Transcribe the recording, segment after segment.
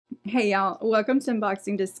Hey y'all, welcome to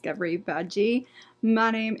Unboxing Discovery by G.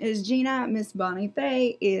 My name is Gina. Miss Bonnie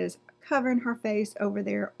Faye is covering her face over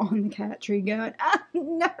there on the cat tree going, oh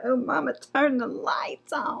no, Mama turned the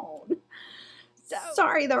lights on.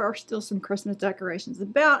 Sorry, there are still some Christmas decorations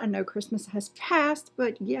about. I know Christmas has passed,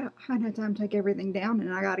 but yeah, I had time to take everything down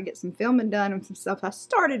and I got to get some filming done on some stuff I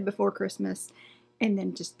started before Christmas and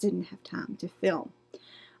then just didn't have time to film.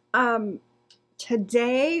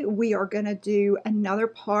 Today we are going to do another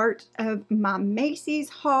part of my Macy's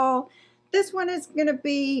haul. This one is going to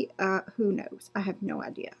be, who knows? I have no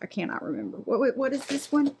idea. I cannot remember. What is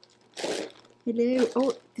this one? Hello.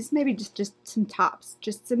 Oh, this may be just some tops.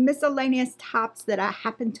 Just some miscellaneous tops that I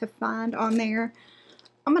happen to find on there.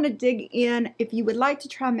 I'm going to dig in. If you would like to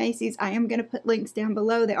try Macy's, I am going to put links down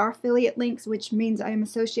below. They are affiliate links, which means I am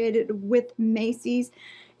associated with Macy's.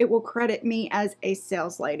 It will credit me as a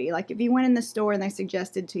sales lady. Like if you went in the store and they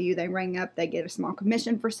suggested to you, they rang up, they get a small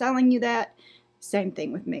commission for selling you that. Same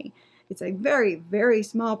thing with me. It's a very, very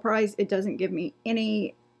small price. It doesn't give me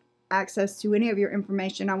any access to any of your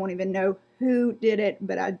information. I won't even know who did it,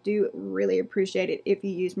 but I do really appreciate it if you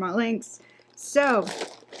use my links. So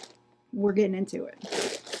we're getting into it.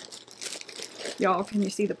 Y'all, can you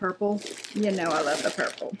see the purple? You know I love the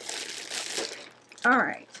purple. All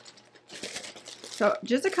right. So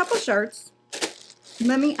just a couple shirts.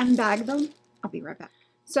 Let me unbag them. I'll be right back.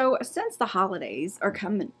 So since the holidays are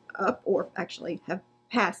coming up, or actually have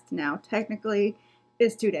passed now, technically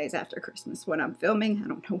it's 2 days after Christmas when I'm filming. I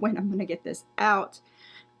don't know when I'm going to get this out.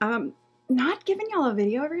 Not giving y'all a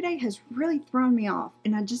video every day has really thrown me off,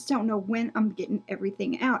 and I just don't know when I'm getting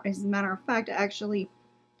everything out. As a matter of fact, I actually,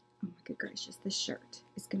 oh my good gracious, this shirt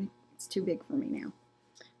is it's too big for me now.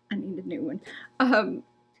 I need a new one.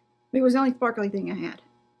 It was the only sparkly thing I had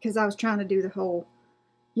because I was trying to do the whole,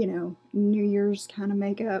 you know, New Year's kind of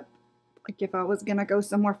makeup. Like if I was going to go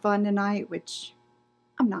somewhere fun tonight, which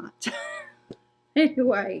I'm not.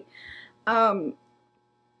 Anyway, so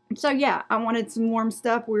yeah, I wanted some warm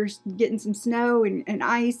stuff. We were getting some snow and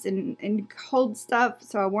ice and cold stuff.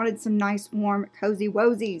 So I wanted some nice, warm, cozy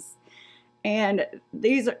wozies. And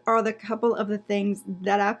these are the couple of the things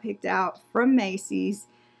that I picked out from Macy's.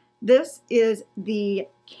 This is the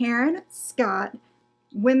karenscott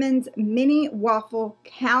women's mini waffle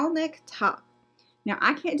Cowlneck top. Now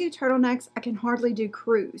I can't do turtlenecks, I can hardly do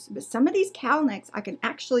crews, but some of these Cowlnecks I can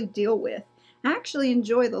actually deal with. I actually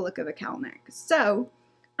enjoy the look of a Cowlneck. So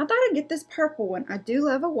I thought I'd get this purple one. I do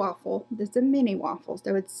love a waffle. This is a mini waffle,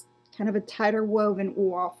 so it's kind of a tighter woven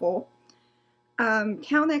waffle.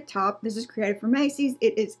 Cowlneck top. This is created for Macy's.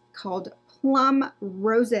 It is called Plum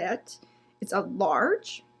Rosette. It's a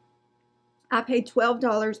large. I paid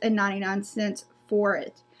 $12.99 for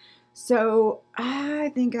it. So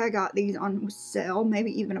I think I got these on sale,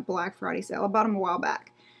 maybe even a Black Friday sale. I bought them a while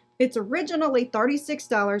back. It's originally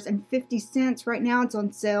 $36.50. Right now it's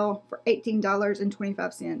on sale for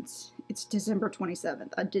 $18.25. It's December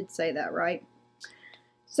 27th. I did say that right.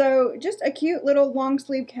 So just a cute little long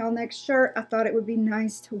sleeve Cowlneck shirt. I thought it would be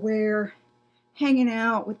nice to wear hanging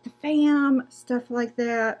out with the fam, stuff like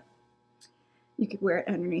that. You could wear it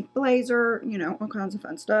underneath blazer, you know, all kinds of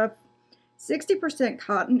fun stuff. 60%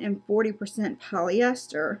 cotton and 40%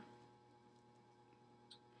 polyester.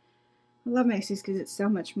 I love Macy's because it's so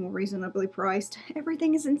much more reasonably priced.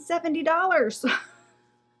 Everything is in $70.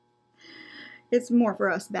 It's more for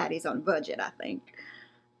us baddies on budget, I think.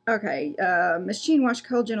 Okay, machine wash,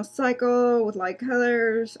 cold, gentle cycle with light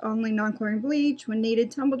colors, only non-chlorine bleach when needed,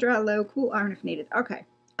 tumble dry, low, cool iron if needed. Okay,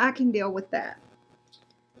 I can deal with that.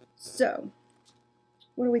 So,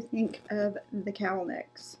 what do we think of the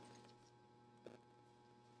Cowlnecks?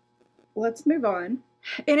 Let's move on.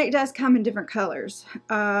 And it does come in different colors.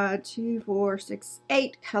 2, 4, 6,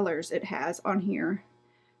 8 colors it has on here.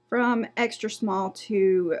 From extra small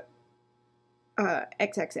to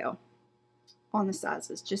XXL on the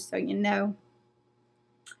sizes, just so you know.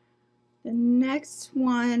 The next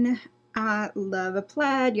one, I love a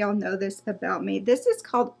plaid. Y'all know this about me. This is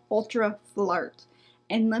called Ultra Flirt.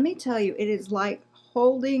 And let me tell you, it is like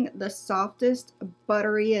holding the softest,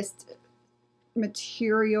 butteriest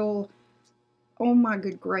material. Oh my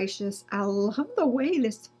good gracious. I love the way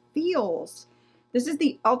this feels. This is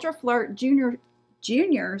the Ultra Flirt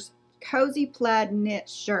Juniors Cozy Plaid Knit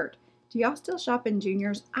Shirt. Do y'all still shop in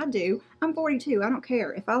Juniors? I do. I'm 42. I don't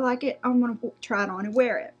care. If I like it, I'm going to try it on and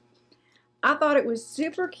wear it. I thought it was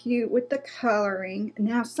super cute with the coloring.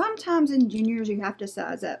 Now, sometimes in Juniors, you have to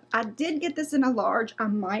size up. I did get this in a large. I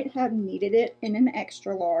might have needed it in an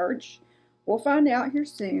extra large. We'll find out here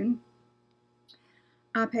soon.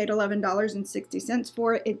 I paid $11.60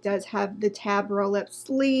 for it. It does have the tab roll-up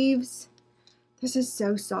sleeves. This is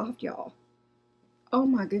so soft, y'all. Oh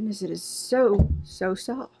my goodness, it is so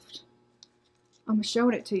soft. I'm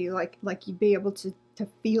showing it to you like you'd be able to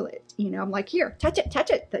feel it. You know, I'm like, here, touch it, touch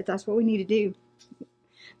it. That's what we need to do.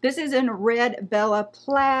 This is in Red Bella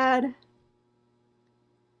Plaid.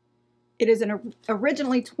 It is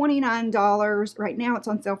originally $29. Right now it's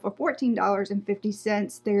on sale for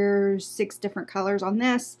 $14.50. There's 6 different colors on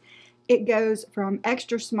this. It goes from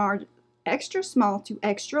extra small to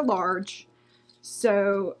extra large.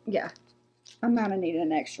 So yeah, I'm gonna need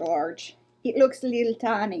an extra large. It looks a little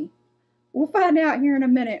tiny. We'll find out here in a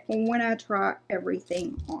minute when I try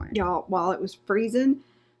everything on. Y'all, while it was freezing,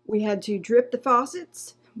 we had to drip the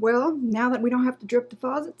faucets. Well, now that we don't have to drip the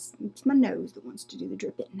faucets, it's my nose that wants to do the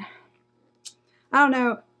dripping. I don't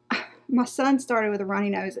know. My son started with a runny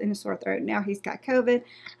nose and a sore throat. Now he's got COVID.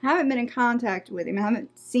 I haven't been in contact with him. I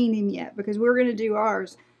haven't seen him yet because we're going to do our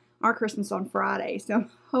Christmas on Friday. So I'm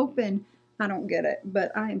hoping I don't get it.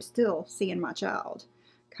 But I am still seeing my child.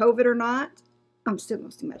 COVID or not, I'm still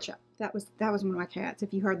going to see my child. That was one of my cats.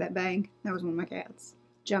 If you heard that bang, that was one of my cats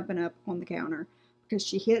jumping up on the counter because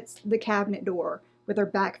she hits the cabinet door with her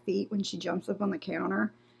back feet when she jumps up on the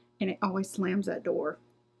counter, and it always slams that door.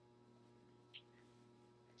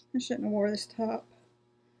 I shouldn't have wore this top.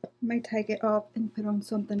 I may take it off and put on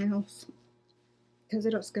something else because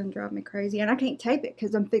it's going to drive me crazy. And I can't tape it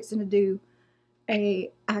because I'm fixing to do a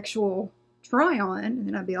actual try on, and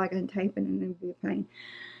then I'd be like untaping and it'd be a pain.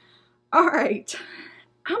 All right,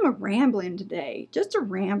 I'm a rambling today, just a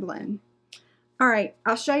rambling. All right,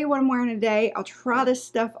 I'll show you what I'm wearing today. I'll try this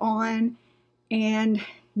stuff on, and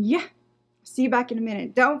yeah, see you back in a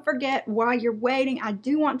minute. Don't forget, while you're waiting, I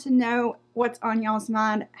do want to know what's on y'all's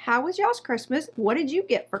mind. How was y'all's Christmas? What did you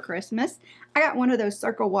get for Christmas? I got one of those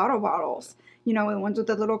circle water bottles, you know, the ones with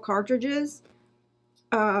the little cartridges.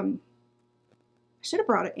 I should have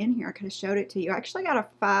brought it in here. I could have showed it to you. I actually got a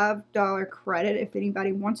 $5 credit if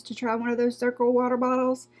anybody wants to try one of those circle water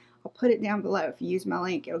bottles. I'll put it down below. If you use my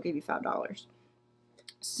link, it'll give you $5.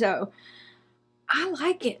 So I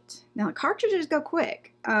like it. Now the cartridges go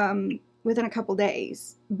quick, within a couple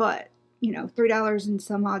days, but you know, $3 and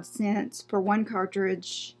some odd cents for one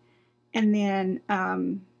cartridge, and then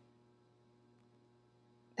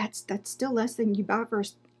that's still less than you buy for.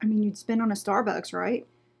 I mean, you'd spend on a Starbucks, right,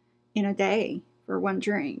 in a day for one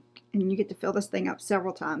drink, and you get to fill this thing up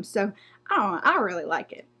several times. So I don't know. I really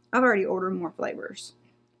like it. I've already ordered more flavors.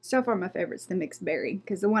 So far, my favorite's the mixed berry,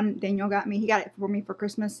 because the one Daniel got me, he got it for me for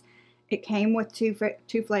Christmas. It came with two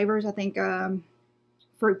flavors, I think,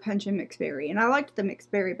 fruit punch and mixed berry. And I liked the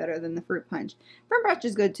mixed berry better than the fruit punch. Fruit punch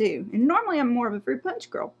is good too. And normally I'm more of a fruit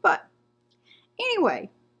punch girl. But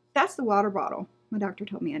anyway, that's the water bottle. My doctor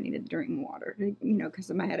told me I needed to drink more water, you know,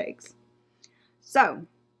 because of my headaches. So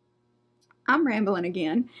I'm rambling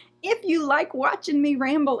again. If you like watching me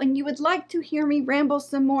ramble and you would like to hear me ramble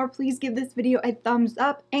some more, please give this video a thumbs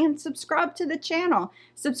up and subscribe to the channel.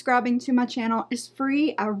 Subscribing to my channel is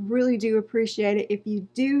free. I really do appreciate it if you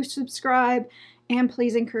do subscribe, and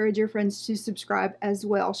please encourage your friends to subscribe as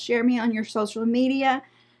well. Share me on your social media.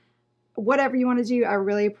 Whatever you want to do, I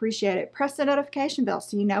really appreciate it. Press the notification bell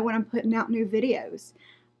so you know when I'm putting out new videos.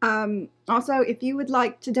 Also, if you would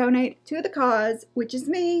like to donate to the cause, which is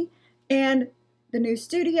me, and the new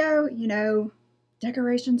studio, you know,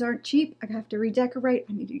 decorations aren't cheap. I have to redecorate.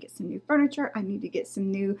 I need to get some new furniture. I need to get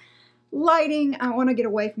some new lighting. I want to get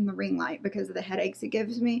away from the ring light because of the headaches it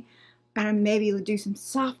gives me. And maybe do some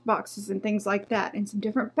soft boxes and things like that, and some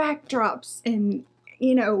different backdrops, and,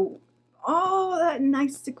 you know, all that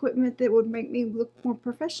nice equipment that would make me look more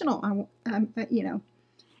professional. You know.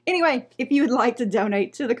 Anyway, if you would like to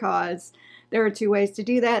donate to the cause, there are 2 ways to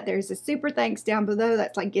do that. There's a super thanks down below.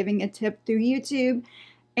 That's like giving a tip through YouTube.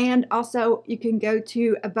 And also, you can go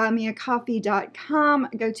to buymeacoffee.com,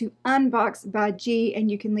 go to Unbox by G, and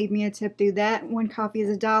you can leave me a tip through that. 1 coffee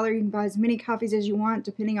is $1. You can buy as many coffees as you want,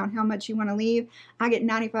 depending on how much you want to leave. I get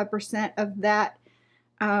 95% of that.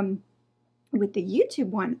 With the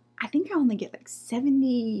YouTube one, I think I only get like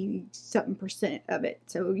 70-something% of it.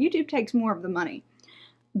 So YouTube takes more of the money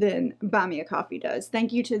than Buy Me a Coffee does.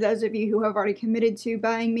 Thank you to those of you who have already committed to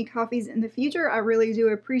buying me coffees in the future. I really do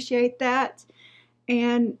appreciate that.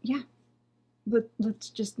 And yeah, let's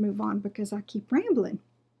just move on because I keep rambling.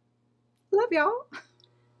 Love y'all.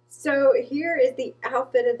 So here is the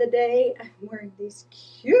outfit of the day. I'm wearing these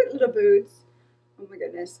cute little boots. Oh my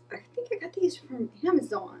goodness. I think I got these from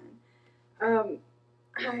Amazon.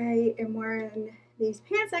 I am wearing these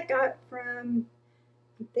pants I got from,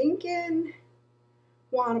 I'm thinking,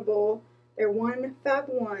 Wannable. They're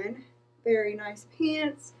 151. Very nice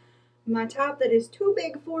pants. My top that is too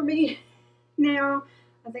big for me now,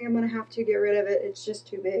 I think I'm going to have to get rid of it. It's just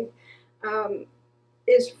too big.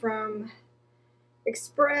 Is from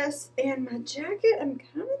Express. And my jacket, I'm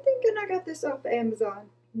kind of thinking I got this off Amazon.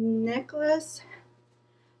 Necklace.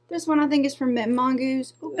 This one I think is from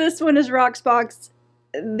mintMONGOOSE. This one is Rocksbox.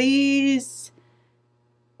 These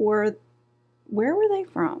were, where were they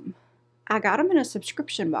from? I got them in a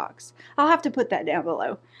subscription box. I'll have to put that down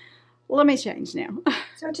below. Let me change now.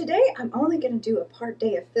 So today I'm only going to do a part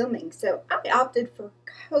day of filming. So I opted for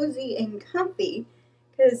cozy and comfy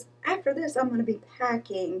because after this I'm going to be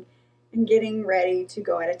packing and getting ready to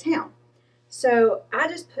go out of town. So I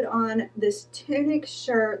just put on this tunic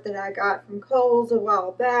shirt that I got from Kohl's a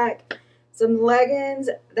while back. Some leggings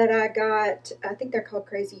that I got, I think they're called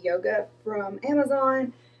Crazy Yoga from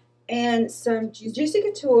Amazon. And some Juicy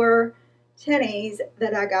Couture tennies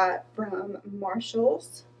that I got from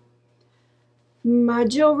Marshalls. My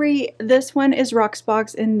jewelry, this one is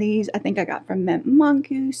Rocksbox, and these I think I got from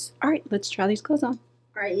mintMONGOOSE. Alright, let's try these clothes on.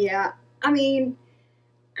 Alright, yeah, I mean,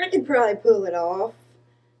 I could probably pull it off,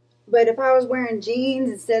 but if I was wearing jeans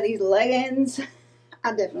instead of these leggings,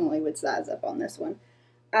 I definitely would size up on this one.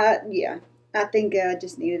 Yeah, I think I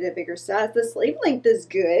just needed a bigger size. The sleeve length is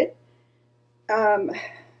good,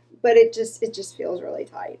 but it just feels really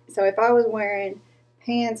tight. So if I was wearing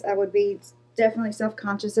pants, I would be definitely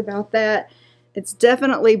self-conscious about that. It's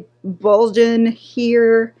definitely bulging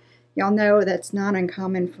here. Y'all know that's not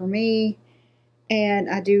uncommon for me. And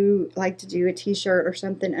I do like to do a t-shirt or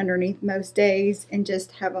something underneath most days and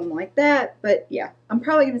just have them like that. But yeah, I'm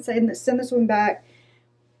probably going to send this one back.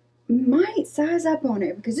 Might size up on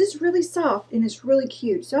it because it's really soft and it's really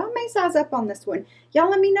cute. So I may size up on this one. Y'all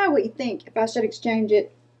let me know what you think, if I should exchange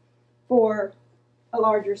it for a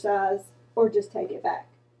larger size or just take it back.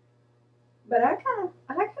 But I kind of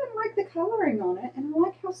like the coloring on it, and I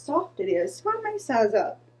like how soft it is, so I may size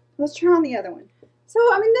up. Let's try on the other one. So,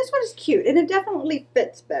 I mean, this one is cute, and it definitely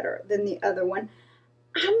fits better than the other one.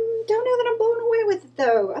 I don't know that I'm blown away with it,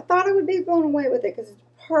 though. I thought I would be blown away with it because it's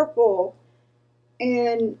purple,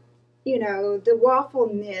 and, you know, the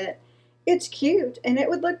waffle knit. It's cute, and it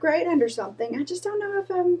would look great under something. I just don't know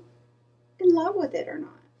if I'm in love with it or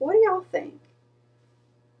not. What do y'all think?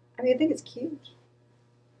 I mean, I think it's cute.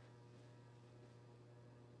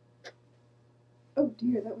 Oh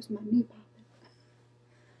dear, that was my knee popping.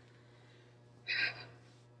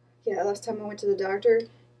 Yeah, last time I went to the doctor,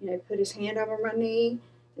 you know, put his hand over my knee,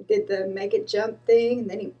 did the make it jump thing, and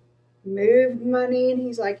then he moved my knee, and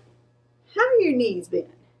he's like, "How are your knees been?"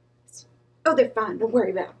 "Oh, they're fine. Don't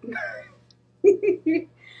worry about them."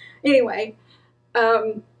 Anyway,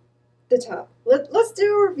 the top. Let's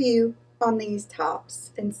do a review on these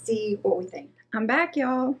tops and see what we think. I'm back,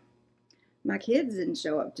 y'all. My kids didn't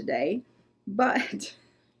show up today. But,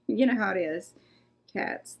 you know how it is.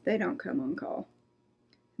 Cats, they don't come on call.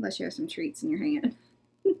 Unless you have some treats in your hand.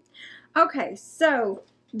 Okay, so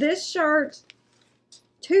this shirt,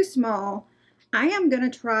 too small. I am going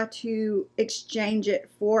to try to exchange it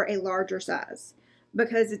for a larger size.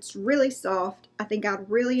 Because it's really soft. I think I'd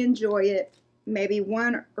really enjoy it. Maybe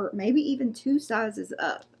one or maybe even two sizes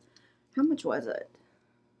up. How much was it?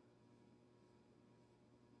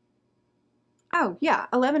 Oh, yeah,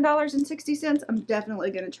 $11.60. I'm definitely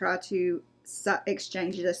going to try to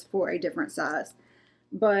exchange this for a different size.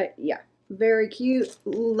 But, yeah, very cute.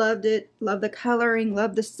 Loved it. Love the coloring.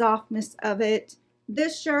 Love the softness of it.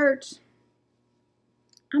 This shirt,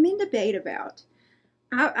 I'm in debate about.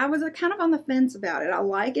 I was kind of on the fence about it. I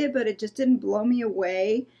like it, but it just didn't blow me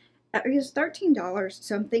away. It was $13,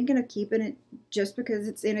 so I'm thinking of keeping it just because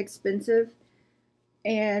it's inexpensive.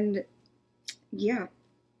 And, yeah.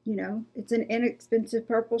 You know, it's an inexpensive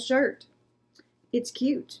purple shirt. It's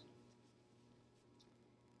cute.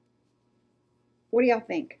 What do y'all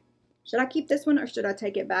think? Should I keep this one or should I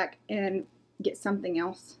take it back and get something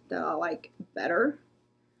else that I like better?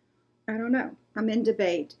 I don't know. I'm in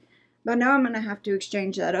debate. But I know I'm going to have to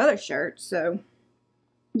exchange that other shirt. So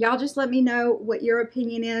y'all just let me know what your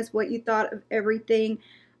opinion is, what you thought of everything.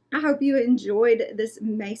 I hope you enjoyed this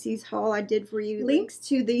Macy's haul I did for you. Links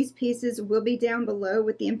to these pieces will be down below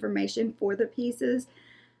with the information for the pieces.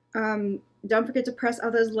 Don't forget to press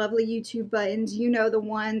all those lovely YouTube buttons. You know the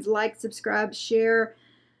ones. Like, subscribe, share,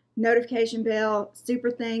 notification bell.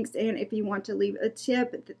 Super thanks. And if you want to leave a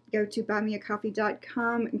tip, go to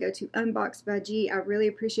buymeacoffee.com and go to Unbox by G. I really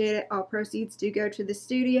appreciate it. All proceeds do go to the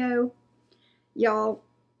studio. Y'all,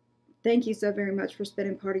 thank you so very much for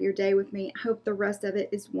spending part of your day with me. I hope the rest of it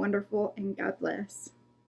is wonderful, and God bless.